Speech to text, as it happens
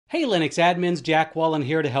Hey Linux admins, Jack Wallen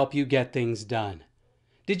here to help you get things done.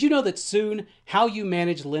 Did you know that soon how you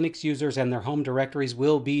manage Linux users and their home directories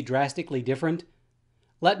will be drastically different?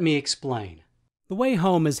 Let me explain. The way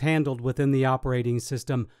home is handled within the operating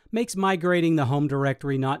system makes migrating the home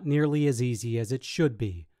directory not nearly as easy as it should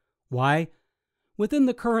be. Why? Within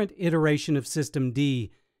the current iteration of systemd,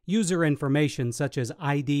 user information such as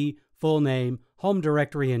ID, full name, home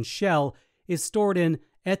directory, and shell is stored in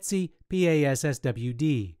etc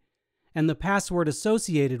passwd, and the password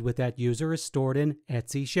associated with that user is stored in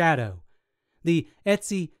etc shadow. The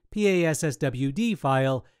etc passwd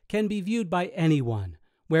file can be viewed by anyone,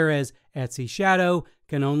 whereas etc shadow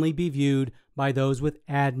can only be viewed by those with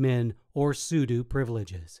admin or sudo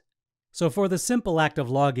privileges. So for the simple act of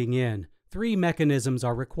logging in, three mechanisms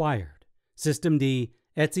are required: systemd,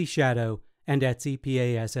 etc shadow, and etc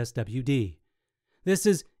passwd. This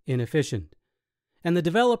is inefficient, and the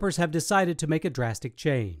developers have decided to make a drastic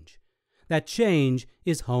change. That change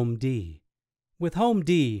is homed. With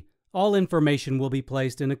homed, all information will be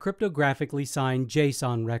placed in a cryptographically signed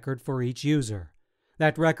JSON record for each user.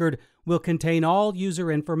 That record will contain all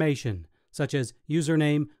user information, such as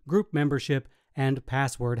username, group membership, and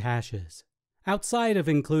password hashes. Outside of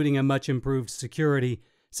including a much improved security,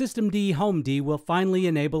 systemd homed will finally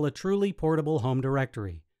enable a truly portable home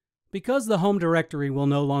directory. Because the home directory will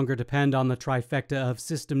no longer depend on the trifecta of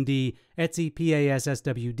systemd, etc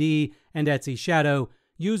passwd, and etc shadow,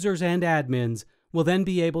 users and admins will then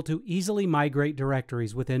be able to easily migrate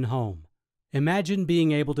directories within home. Imagine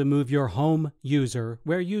being able to move your home user,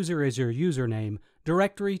 where user is your username,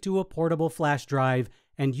 directory to a portable flash drive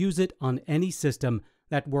and use it on any system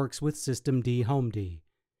that works with systemd homed.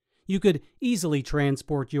 You could easily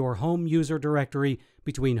transport your home user directory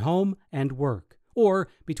between home and work, or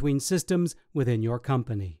between systems within your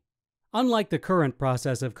company. Unlike the current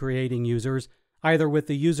process of creating users, either with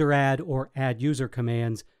the user add or add user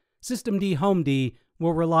commands, systemd homed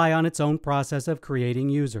will rely on its own process of creating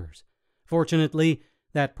users. Fortunately,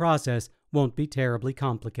 that process won't be terribly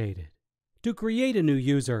complicated. To create a new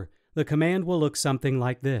user, the command will look something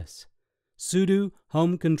like this: sudo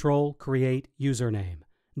homectl create username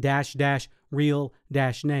 --real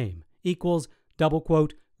 -name equals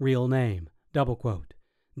 ~real name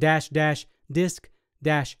 --disk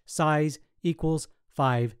 -size equals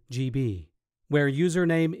 5 GB, where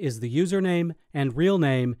username is the username and real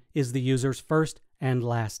name is the user's first and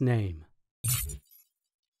last name.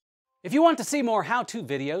 If you want to see more how-to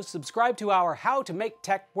videos, subscribe to our How to Make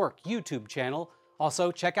Tech Work YouTube channel.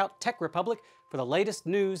 Also, check out Tech Republic for the latest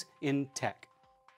news in tech.